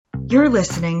You're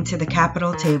listening to the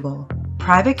Capital Table.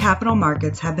 Private capital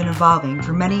markets have been evolving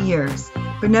for many years,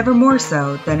 but never more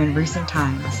so than in recent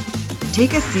times.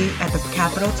 Take a seat at the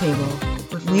Capital Table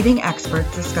with leading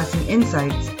experts discussing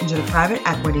insights into the private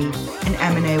equity and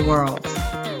M&A worlds,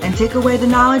 and take away the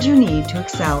knowledge you need to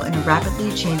excel in a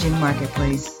rapidly changing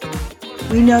marketplace.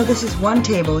 We know this is one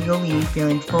table you'll leave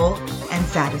feeling full and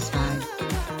satisfied.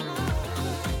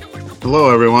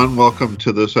 Hello, everyone. Welcome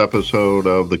to this episode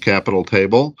of the Capital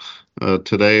Table.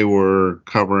 Today we're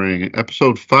covering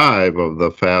episode 5 of the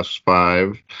Fast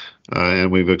 5,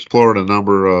 and we've explored a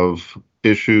number of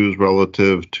issues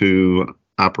relative to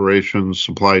operations,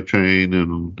 supply chain,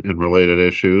 and related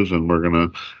issues, and we're going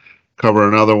to cover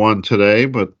another one today.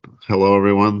 But hello,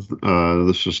 everyone.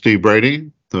 This is Steve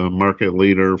Brady, the market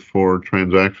leader for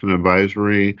transaction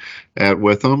advisory at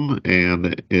Witham,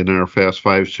 and in our Fast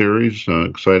 5 series,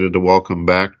 excited to welcome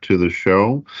back to the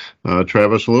show,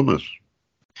 Travis Loomis.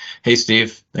 Hey,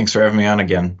 Steve. Thanks for having me on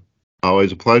again.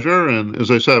 Always a pleasure. And as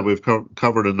I said, we've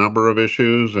covered a number of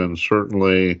issues, and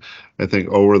certainly I think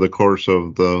over the course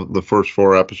of the first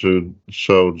 4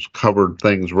 episodes covered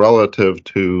things relative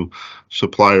to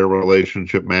supplier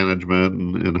relationship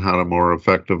management and how to more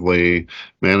effectively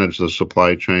manage the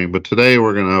supply chain. But today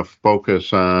we're going to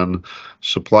focus on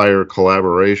supplier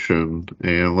collaboration.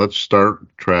 And let's start,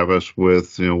 Travis,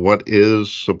 with what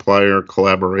is supplier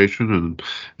collaboration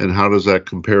and how does that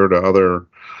compare to other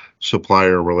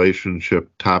supplier relationship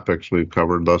topics we've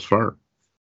covered thus far?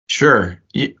 Sure.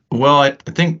 Well, I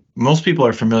think most people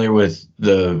are familiar with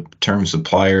the term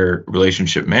supplier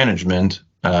relationship management,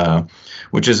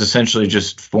 which is essentially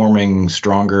just forming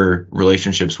stronger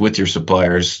relationships with your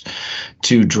suppliers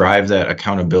to drive that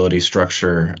accountability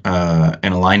structure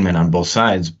and alignment on both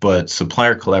sides. But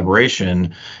supplier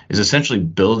collaboration is essentially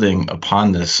building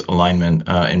upon this alignment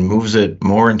and moves it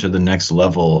more into the next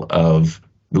level of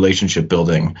relationship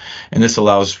building. And this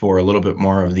allows for a little bit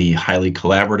more of the highly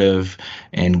collaborative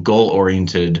and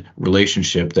goal-oriented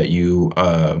relationship that you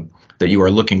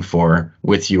are looking for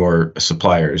with your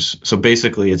suppliers. So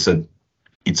basically it's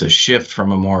a shift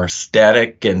from a more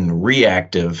static and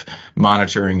reactive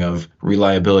monitoring of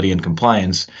reliability and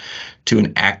compliance to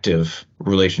an active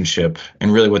relationship.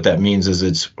 And really what that means is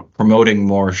it's promoting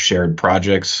more shared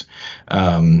projects,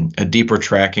 a deeper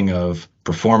tracking of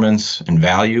performance and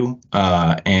value,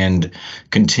 and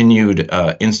continued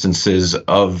instances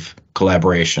of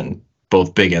collaboration,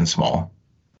 both big and small.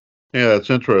 Yeah,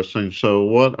 that's interesting. So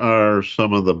what are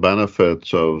some of the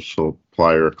benefits of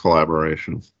supplier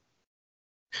collaboration?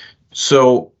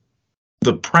 So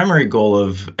the primary goal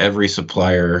of every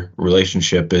supplier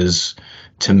relationship is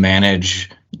to manage,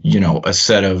 a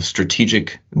set of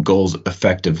strategic goals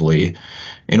effectively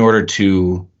in order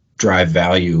to drive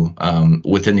value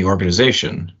within the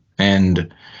organization.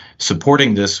 And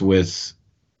supporting this with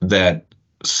that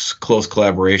close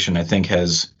collaboration, I think,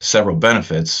 has several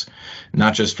benefits,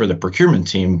 not just for the procurement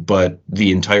team, but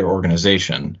the entire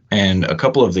organization. And a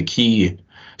couple of the key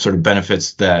sort of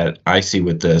benefits that I see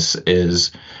with this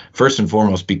is, first and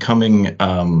foremost, becoming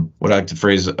what I like to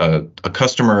phrase a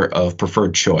customer of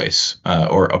preferred choice,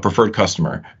 or a preferred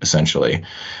customer, essentially.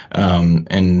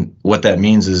 And what that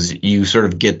means is you sort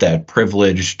of get that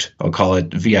privileged, I'll call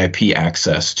it VIP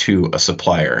access to a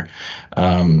supplier.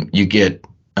 You get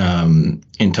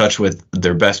in touch with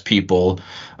their best people.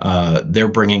 They're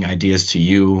bringing ideas to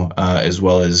you as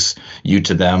well as you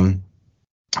to them.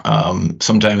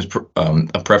 Sometimes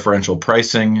a preferential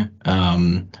pricing,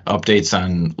 updates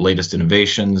on latest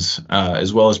innovations,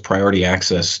 as well as priority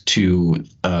access to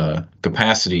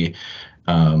capacity,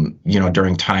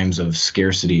 during times of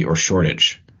scarcity or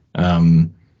shortage.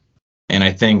 And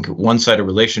I think one-sided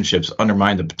relationships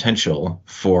undermine the potential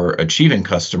for achieving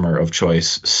customer of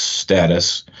choice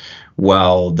status,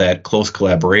 while that close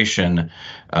collaboration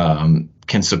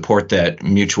can support that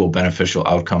mutual beneficial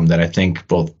outcome that I think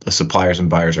both the suppliers and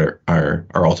buyers are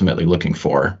ultimately looking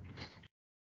for.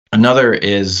 Another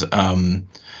is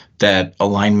that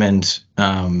alignment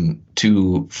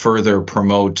to further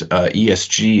promote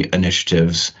ESG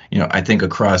initiatives. I think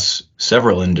across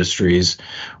several industries,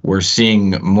 we're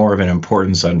seeing more of an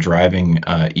importance on driving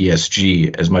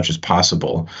ESG as much as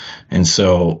possible. And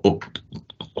so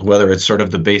whether it's sort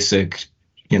of the basic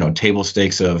table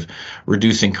stakes of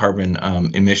reducing carbon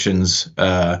emissions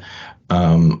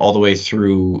all the way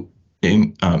through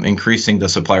increasing the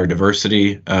supplier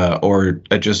diversity or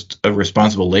just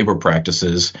responsible labor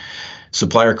practices,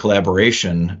 supplier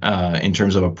collaboration in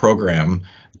terms of a program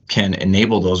can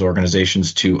enable those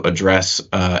organizations to address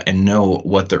and know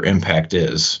what their impact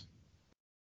is.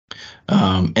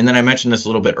 And then I mentioned this a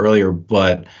little bit earlier,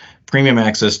 but premium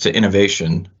access to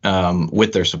innovation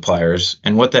with their suppliers.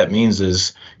 And what that means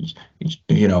is,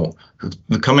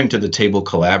 coming to the table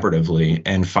collaboratively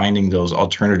and finding those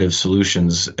alternative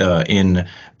solutions in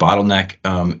bottleneck,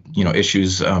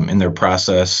 issues in their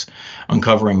process,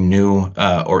 uncovering new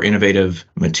or innovative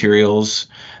materials,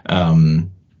 and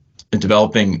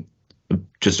developing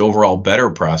just overall better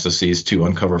processes to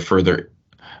uncover further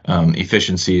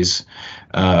efficiencies,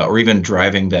 or even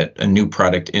driving a new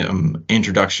product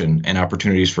introduction and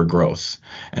opportunities for growth.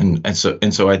 And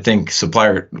so I think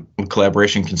supplier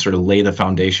collaboration can sort of lay the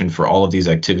foundation for all of these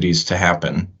activities to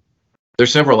happen.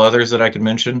 There's several others that I could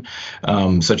mention,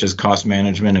 such as cost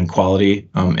management and quality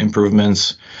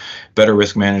improvements, better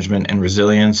risk management and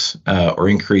resilience, or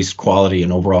increased quality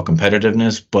and overall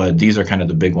competitiveness. But these are kind of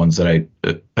the big ones that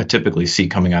I typically see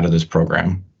coming out of this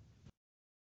program.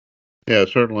 Yeah,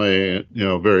 certainly,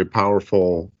 very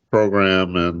powerful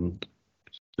program, and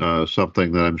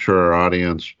something that I'm sure our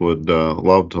audience would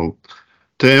love to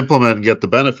implement and get the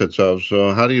benefits of.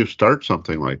 So how do you start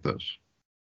something like this?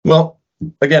 Well,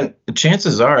 again,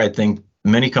 chances are, I think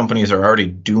many companies are already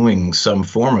doing some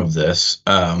form of this,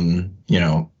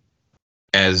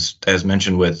 as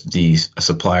mentioned with the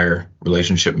supplier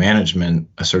relationship management,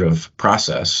 a sort of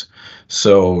process.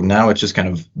 So now it's just kind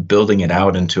of building it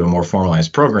out into a more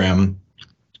formalized program,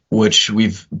 which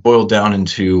we've boiled down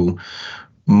into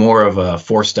more of a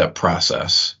 4-step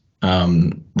process.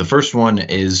 The first one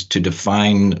is to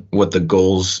define what the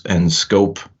goals and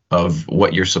scope of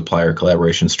what your supplier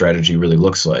collaboration strategy really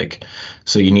looks like.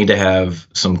 So you need to have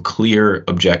some clear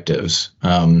objectives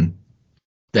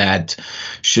that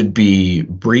should be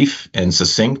brief and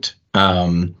succinct,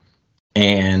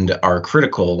 and are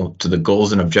critical to the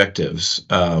goals and objectives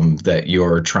that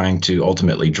you're trying to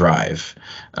ultimately drive.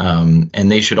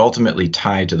 And they should ultimately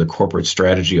tie to the corporate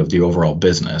strategy of the overall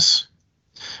business.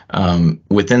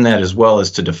 Within that, as well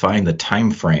as to define the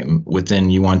time frame within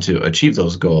you want to achieve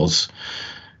those goals.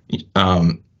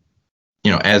 As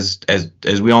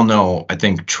we all know, I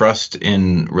think trust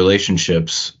in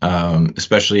relationships,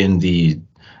 especially in the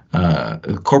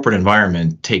corporate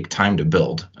environment, take time to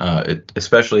build,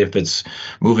 especially if it's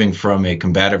moving from a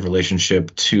combative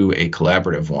relationship to a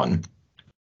collaborative one.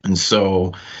 And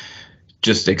so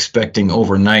just expecting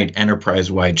overnight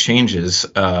enterprise-wide changes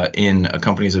in a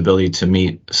company's ability to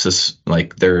meet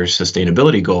their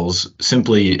sustainability goals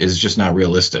simply is just not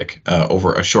realistic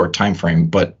over a short time frame.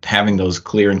 But having those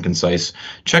clear and concise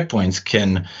checkpoints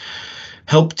can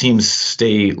help teams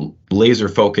stay laser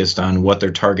focused on what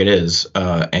their target is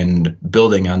and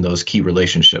building on those key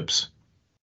relationships.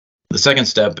 The second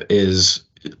step is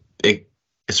it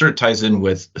sort of ties in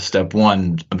with step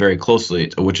one very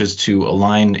closely, which is to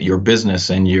align your business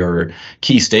and your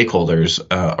key stakeholders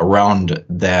around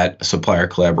that supplier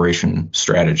collaboration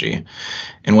strategy.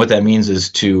 And what that means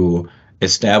is to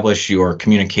establish your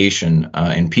communication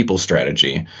and people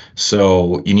strategy.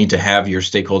 So you need to have your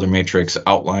stakeholder matrix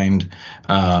outlined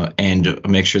and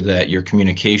make sure that your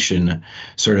communication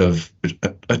sort of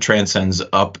transcends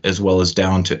up as well as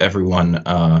down to everyone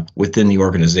within the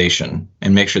organization,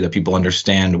 and make sure that people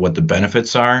understand what the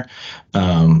benefits are,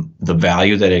 the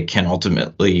value that it can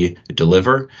ultimately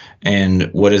deliver, and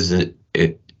what is it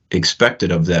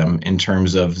expected of them in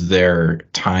terms of their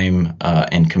time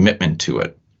and commitment to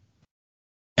it.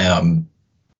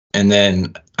 And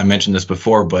then I mentioned this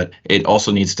before, but it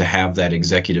also needs to have that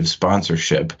executive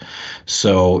sponsorship.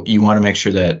 So you want to make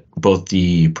sure that both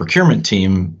the procurement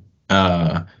team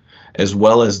as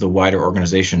well as the wider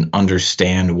organization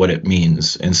understand what it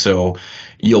means. And so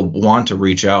you'll want to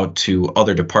reach out to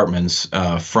other departments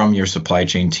from your supply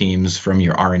chain teams, from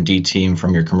your R&D team,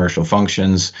 from your commercial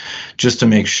functions, just to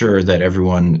make sure that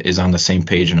everyone is on the same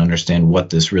page and understand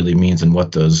what this really means and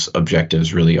what those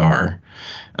objectives really are.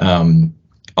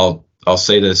 I'll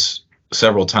say this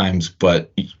several times,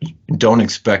 but don't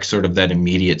expect sort of that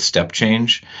immediate step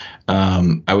change.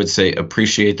 I would say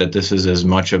appreciate that this is as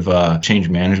much of a change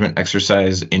management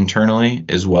exercise internally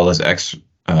as well as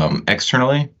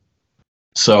externally.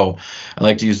 So I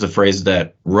like to use the phrase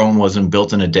that Rome wasn't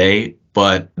built in a day,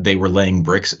 but they were laying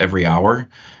bricks every hour.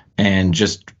 And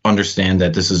just understand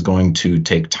that this is going to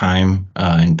take time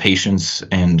and patience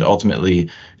and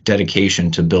ultimately dedication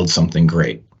to build something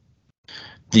great.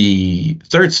 The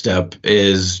third step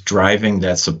is driving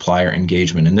that supplier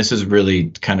engagement. And this is really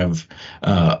kind of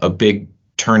a big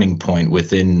turning point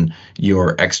within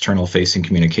your external facing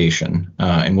communication.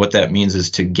 And what that means is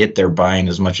to get their buy-in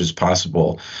as much as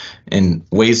possible. And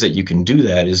ways that you can do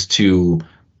that is to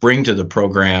bring to the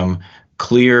program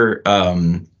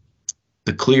the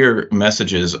clear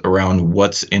messages around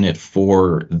what's in it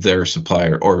for their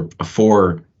supplier or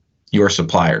for your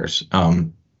suppliers,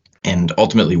 and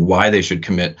ultimately why they should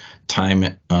commit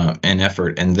time and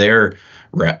effort and their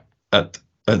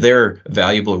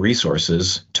valuable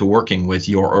resources to working with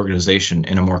your organization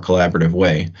in a more collaborative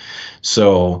way.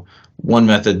 So one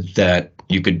method that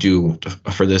you could do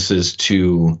for this is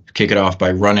to kick it off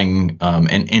by running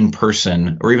an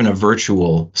in-person or even a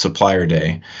virtual supplier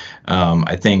day.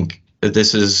 I think that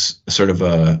this is sort of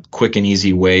a quick and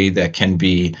easy way that can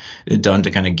be done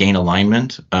to kind of gain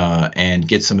alignment and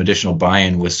get some additional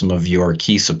buy-in with some of your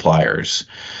key suppliers.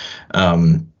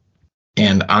 And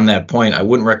on that point, I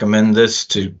wouldn't recommend this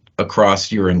to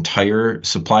across your entire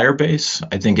supplier base.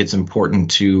 I think it's important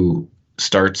to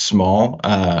start small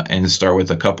and start with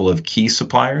a couple of key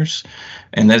suppliers.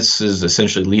 And this is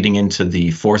essentially leading into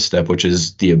the fourth step, which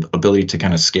is the ability to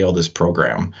kind of scale this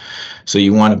program. So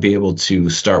you want to be able to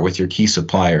start with your key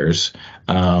suppliers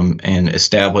and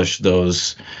establish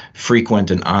those frequent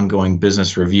and ongoing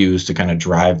business reviews to kind of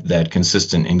drive that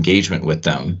consistent engagement with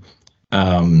them.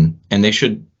 And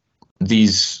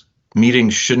these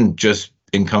meetings shouldn't just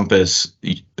encompass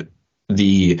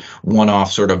the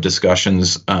one-off sort of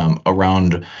discussions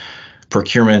around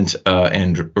procurement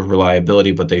and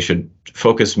reliability, but they should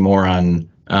focus more on,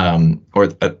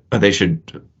 they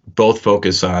should both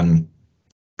focus on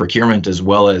procurement as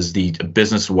well as the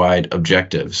business-wide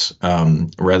objectives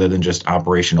rather than just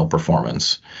operational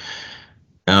performance.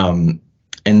 And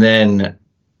then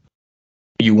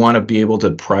you want to be able to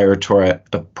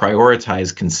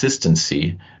prioritize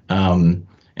consistency.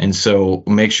 And so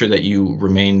make sure that you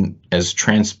remain as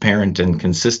transparent and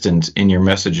consistent in your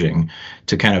messaging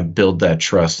to kind of build that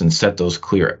trust and set those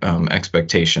clear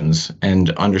expectations, and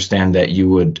understand that you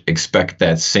would expect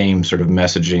that same sort of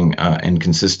messaging and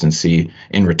consistency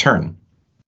in return.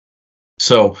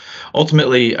 So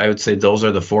ultimately, I would say those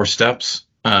are the 4 steps.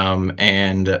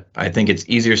 And I think it's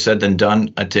easier said than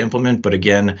done to implement. But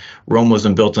again, Rome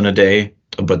wasn't built in a day,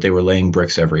 but they were laying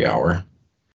bricks every hour.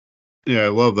 Yeah, I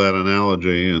love that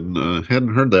analogy, and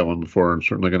hadn't heard that one before, and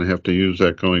certainly going to have to use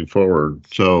that going forward.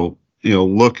 So,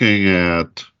 looking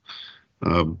at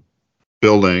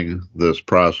building this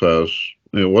process,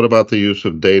 what about the use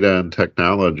of data and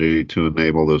technology to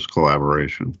enable this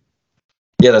collaboration?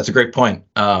 Yeah, that's a great point.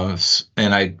 And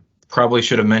I probably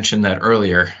should have mentioned that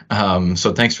earlier.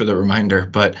 So thanks for the reminder.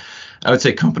 But I would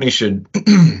say companies should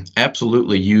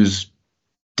absolutely use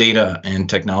data and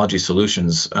technology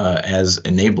solutions as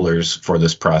enablers for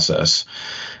this process.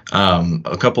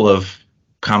 A couple of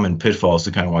common pitfalls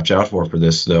to kind of watch out for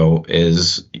this, though,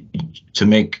 is to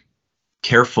make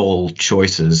careful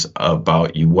choices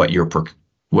about what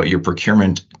your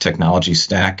procurement technology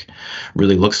stack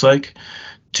really looks like,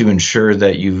 to ensure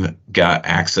that you've got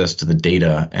access to the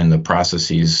data and the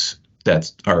processes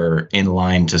that are in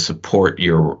line to support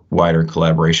your wider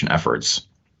collaboration efforts.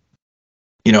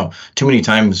 Too many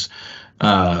times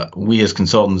we as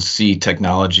consultants see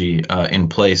technology in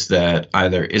place that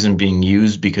either isn't being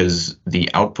used because the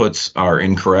outputs are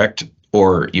incorrect,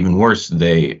 or even worse,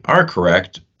 they are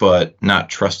correct, but not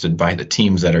trusted by the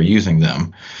teams that are using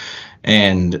them.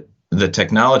 And the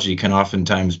technology can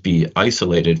oftentimes be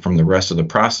isolated from the rest of the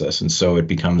process, and so it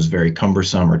becomes very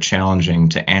cumbersome or challenging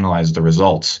to analyze the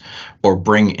results or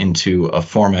bring into a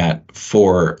format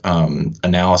for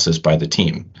analysis by the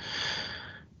team.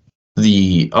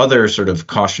 The other sort of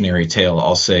cautionary tale,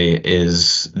 I'll say,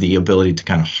 is the ability to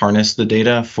kind of harness the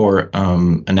data for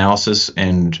analysis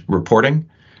and reporting.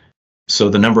 So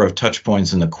the number of touch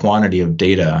points and the quantity of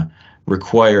data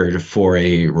required for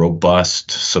a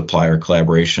robust supplier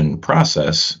collaboration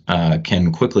process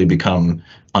can quickly become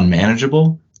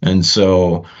unmanageable. And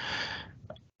so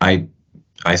I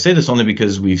say this only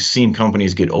because we've seen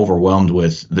companies get overwhelmed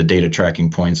with the data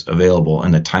tracking points available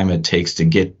and the time it takes to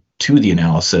get to the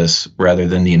analysis rather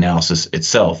than the analysis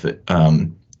itself.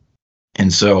 And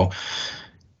so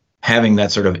having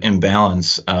that sort of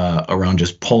imbalance around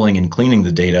just pulling and cleaning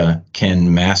the data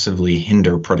can massively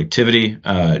hinder productivity,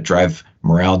 drive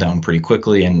morale down pretty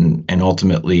quickly, and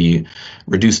ultimately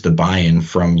reduce the buy-in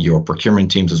from your procurement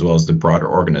teams as well as the broader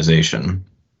organization.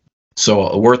 So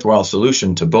a worthwhile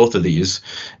solution to both of these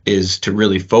is to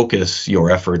really focus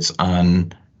your efforts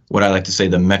on what I like to say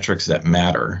the metrics that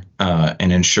matter,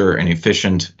 and ensure an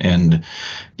efficient and,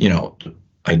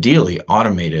 ideally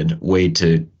automated way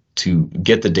to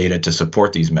get the data to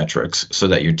support these metrics, so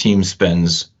that your team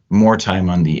spends more time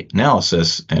on the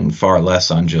analysis and far less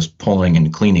on just pulling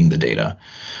and cleaning the data.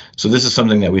 So this is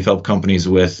something that we've helped companies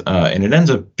with, and it ends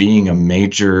up being a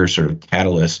major sort of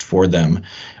catalyst for them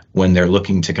when they're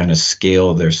looking to kind of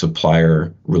scale their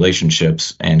supplier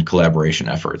relationships and collaboration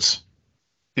efforts.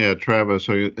 Yeah, Travis,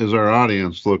 so as our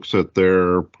audience looks at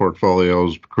their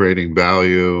portfolios, creating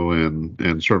value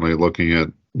and certainly looking at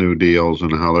new deals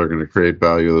and how they're going to create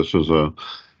value, this is a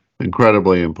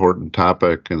incredibly important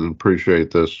topic, and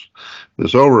appreciate this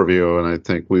overview. And I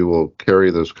think we will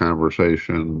carry this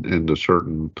conversation into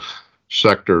certain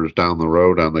sectors down the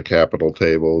road on the capital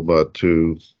table. But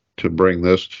to bring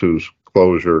this to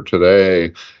closure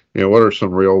today, what are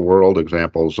some real world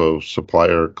examples of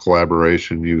supplier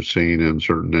collaboration you've seen in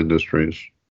certain industries?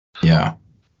 Yeah.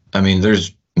 I mean,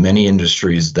 there's many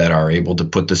industries that are able to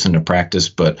put this into practice,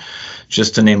 but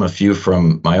just to name a few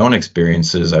from my own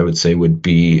experiences, I would say would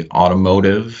be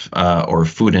automotive or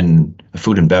food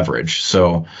and beverage.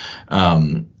 So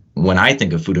when I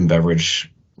think of food and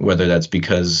beverage, whether that's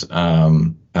because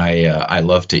I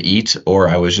love to eat or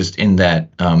I was just in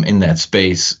that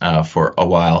space for a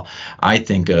while, I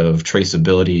think of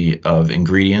traceability of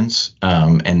ingredients,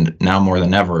 and now more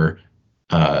than ever,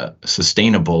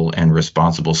 sustainable and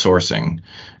responsible sourcing.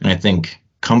 And I think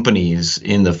companies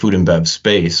in the food and bev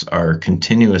space are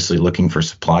continuously looking for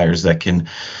suppliers that can,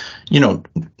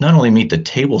 not only meet the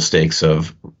table stakes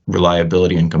of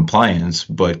reliability and compliance,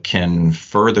 but can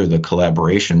further the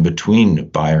collaboration between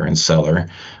buyer and seller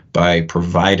by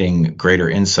providing greater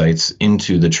insights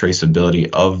into the traceability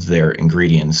of their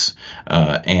ingredients,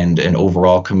 and an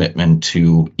overall commitment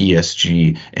to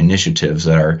ESG initiatives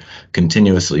that are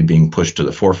continuously being pushed to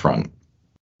the forefront.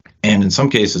 And in some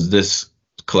cases, this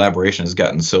collaboration has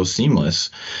gotten so seamless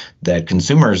that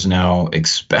consumers now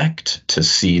expect to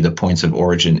see the points of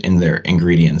origin in their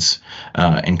ingredients.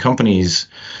 And companies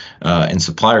and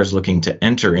suppliers looking to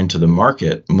enter into the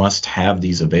market must have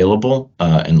these available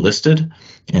and listed.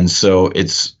 And so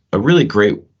it's a really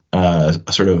great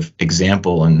sort of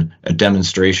example and a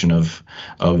demonstration of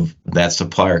that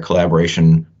supplier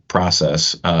collaboration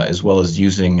process, as well as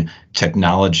using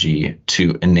technology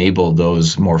to enable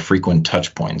those more frequent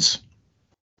touch points.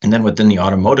 And then within the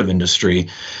automotive industry,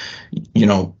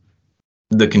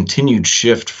 the continued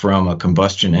shift from a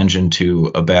combustion engine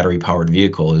to a battery powered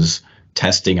vehicle is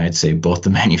testing, I'd say, both the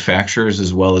manufacturers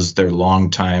as well as their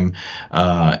longtime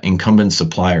incumbent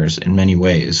suppliers in many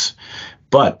ways.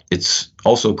 But it's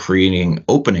also creating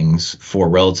openings for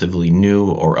relatively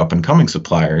new or up and coming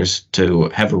suppliers to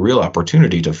have a real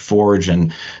opportunity to forge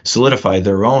and solidify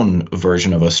their own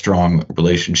version of a strong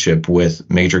relationship with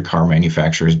major car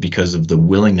manufacturers because of the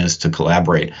willingness to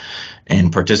collaborate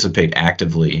and participate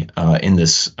actively in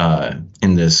this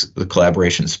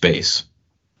collaboration space.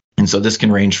 And so this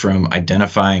can range from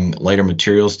identifying lighter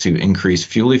materials to increase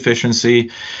fuel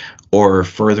efficiency, or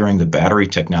furthering the battery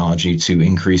technology to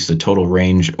increase the total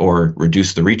range or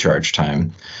reduce the recharge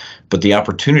time. But the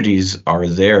opportunities are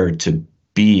there to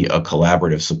be a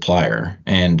collaborative supplier.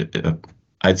 And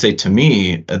I'd say, to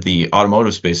me, the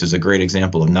automotive space is a great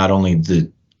example of not only the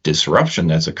disruption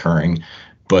that's occurring,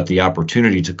 but the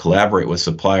opportunity to collaborate with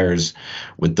suppliers,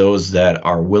 with those that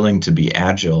are willing to be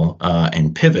agile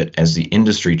and pivot as the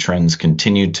industry trends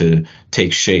continue to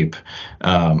take shape.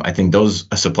 I think those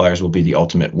suppliers will be the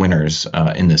ultimate winners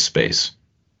in this space.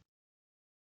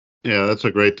 Yeah, that's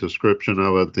a great description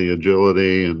of it, the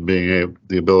agility and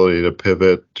the ability to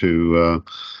pivot to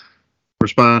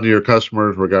respond to your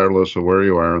customers regardless of where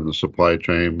you are in the supply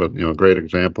chain. But, great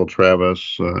example,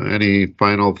 Travis. Any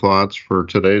final thoughts for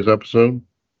today's episode?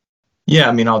 Yeah,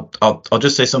 I mean, I'll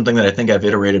just say something that I think I've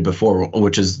iterated before,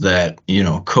 which is that,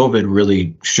 COVID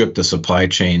really shook the supply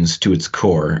chains to its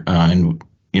core. And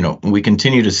we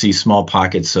continue to see small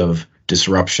pockets of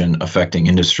disruption affecting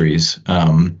industries,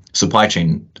 supply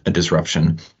chain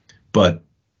disruption. But,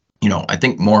 I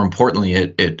think more importantly,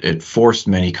 it forced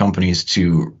many companies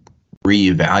to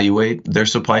reevaluate their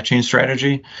supply chain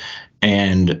strategy.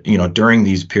 And, during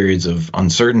these periods of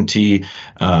uncertainty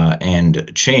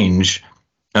and change,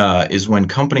 is when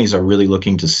companies are really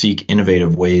looking to seek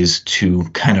innovative ways to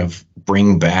kind of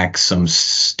bring back some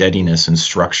steadiness and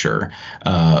structure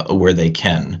where they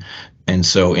can. And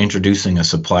so introducing a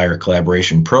supplier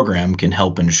collaboration program can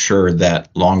help ensure that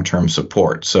long-term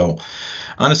support. So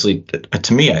honestly,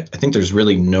 to me, I think there's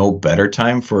really no better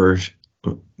time for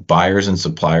buyers and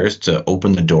suppliers to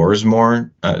open the doors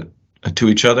more to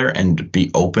each other and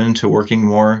be open to working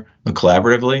more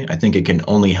collaboratively. I think it can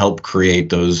only help create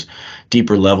those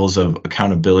deeper levels of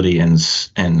accountability and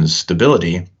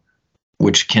stability,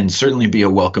 which can certainly be a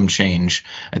welcome change,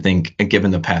 I think, given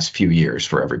the past few years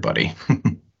for everybody.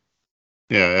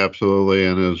 Yeah, absolutely.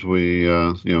 And as we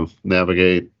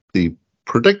navigate the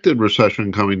predicted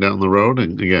recession coming down the road,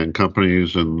 and again,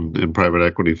 companies and private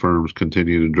equity firms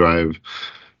continue to drive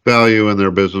value in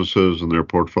their businesses and their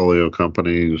portfolio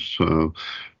companies.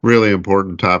 Really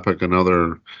important topic.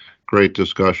 Another great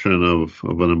discussion of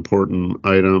an important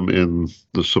item in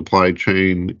the supply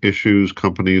chain issues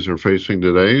companies are facing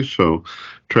today. So,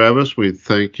 Travis, we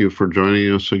thank you for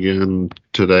joining us again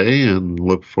today and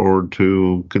look forward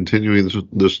to continuing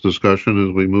this discussion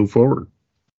as we move forward.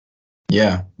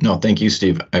 Yeah, no, thank you,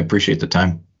 Steve. I appreciate the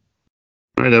time.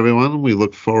 All right, everyone. We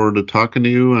look forward to talking to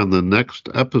you on the next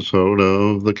episode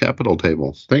of the Capital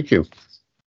Table. Thank you.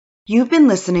 You've been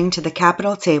listening to the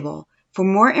Capital Table. For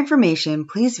more information,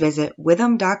 please visit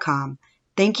withum.com.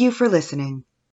 Thank you for listening.